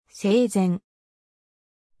整然、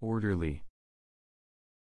 orderly,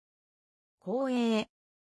 公営、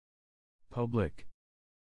 public,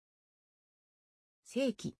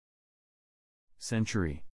 世紀、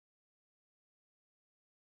 century,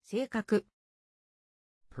 性格、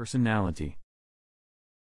 personality,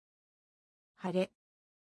 晴れ、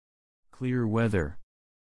 clear weather,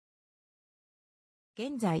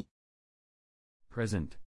 現在、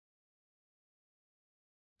 present,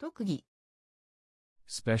 特技、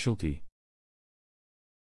 specialty,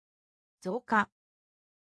 増加、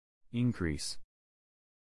 increase,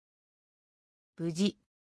 無事、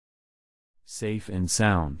 safe and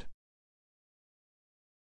sound,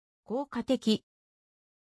 効果的、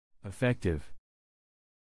 effective,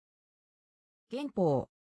 減法、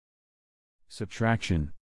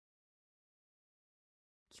 subtraction,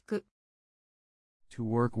 効く、 to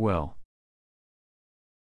work well,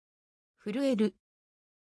 震える、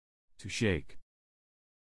 to shake,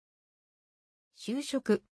 就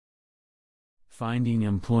職、 finding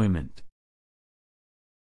employment,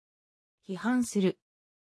 批判する、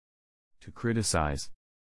 to criticize,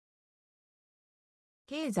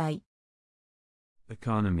 経済、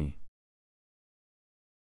 economy,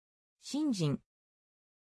 信心、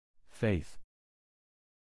 faith,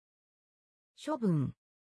 処分、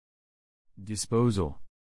 disposal,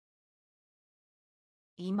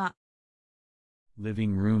 今、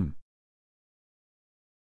 living room,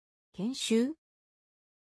 研修、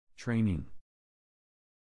 training,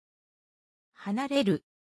 離れる、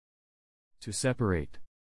 to separate,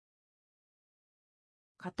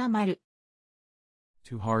 固まる、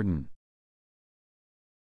 to harden,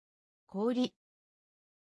 氷、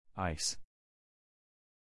 ice,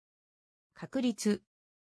 確率、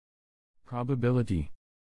 probability,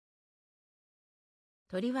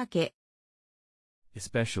 とりわけ、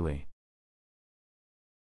 especially,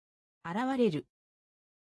 現れる、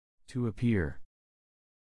 to appear,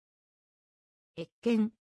 謁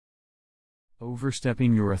見、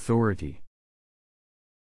 overstepping your authority,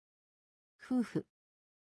 夫婦、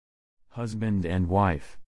 husband and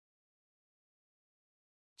wife,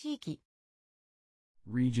 地域、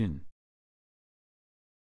 region,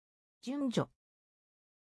 順序、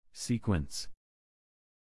 sequence,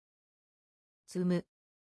 積む、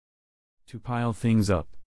 to pile things up,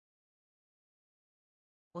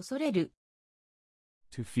 恐れる、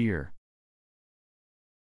 to fear,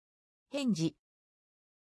 返事、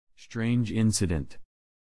 strange incident,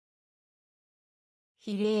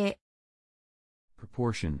 比例、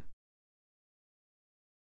 proportion,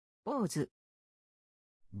 坊主、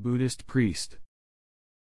 Buddhist priest,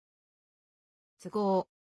 都合、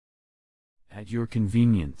 at your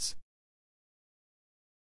convenience,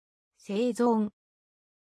 生存、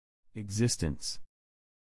 existence,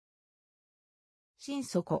 心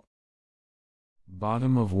底、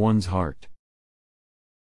 bottom of one's heart,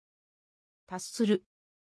 達する、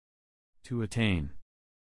 to attain,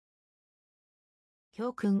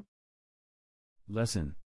 教訓、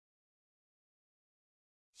 lesson,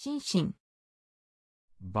 心身、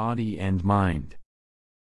 body and mind,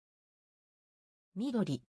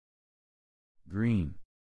 緑、 green,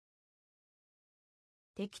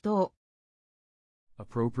 適当、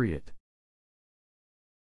 appropriate,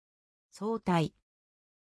 相対、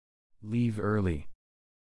 leave early,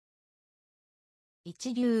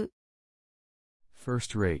 一流、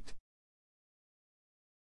 first rate,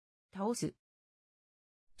 倒す、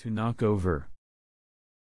 to knock over,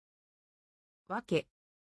 わけ、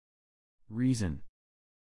 reason,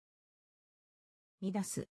 乱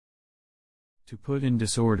す、 to put in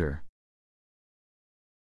disorder,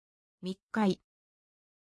 密会、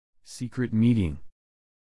 secret meeting,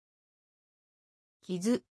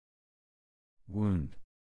 傷、 wound,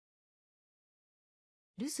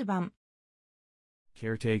 留守番、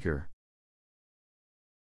 caretaker,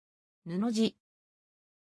 布地、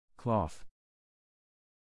 cloth,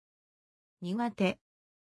 苦手、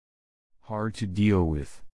 hard to deal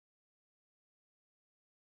with,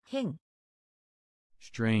 変、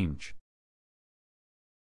 strange,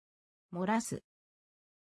 漏らす、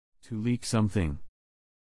 to leak something,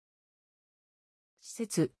 施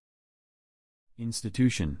設、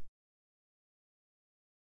 institution,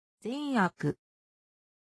 善悪、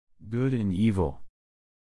 good and evil,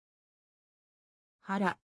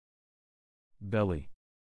 腹、 belly,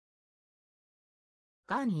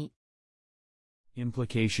 願意、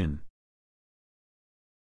 implication,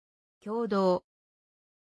 共同、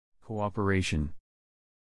 cooperation,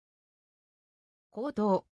 行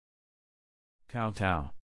動、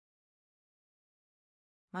 kowtow,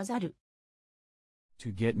 混ざる、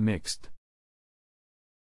 to get mixed,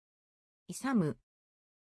 勇む、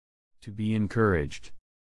 to be encouraged,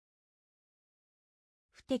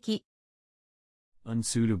 的、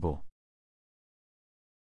 unsuitable,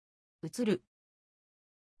 映る、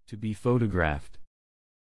 to be photographed,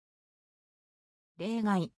 例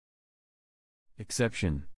外、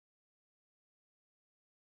 exception,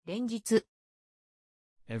 連日、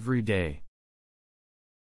 every day,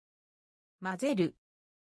 混ぜる、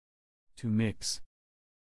 to mix,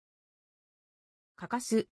 欠か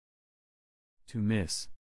す、 to miss,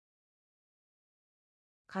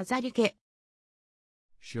 飾り気、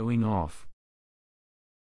 showing off,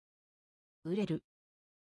 売れる、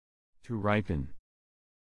 to ripen,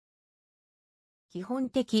 基本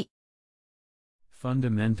的、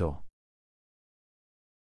 fundamental,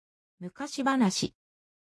 昔話、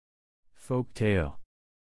 folk tale,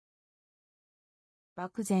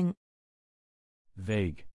 漠然、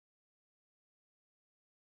 vague,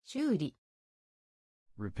 修理、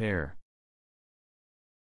 repair,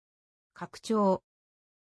 拡張、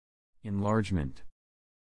 enlargement,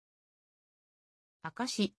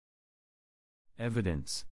 証、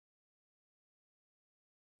 evidence,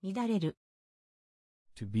 乱れる、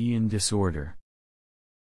 to be in disorder,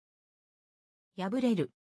 破れ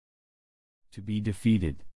る、 to be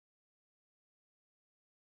defeated,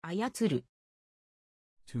 操る、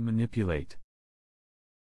 to manipulate,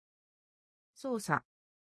 操作、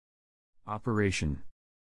 operation,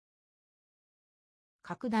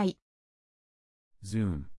 拡大、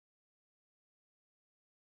 zoom,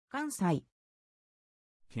 関西、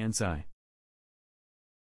 kansai,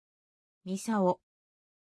 ミサオ、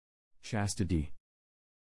 chastity,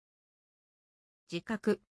 自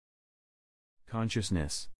覚、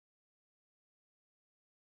 consciousness,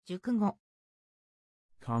 熟語、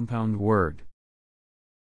 compound word,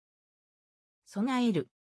 備える、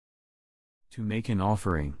 to make an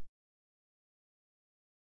offering,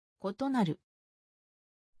 異なる、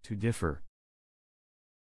 to differ,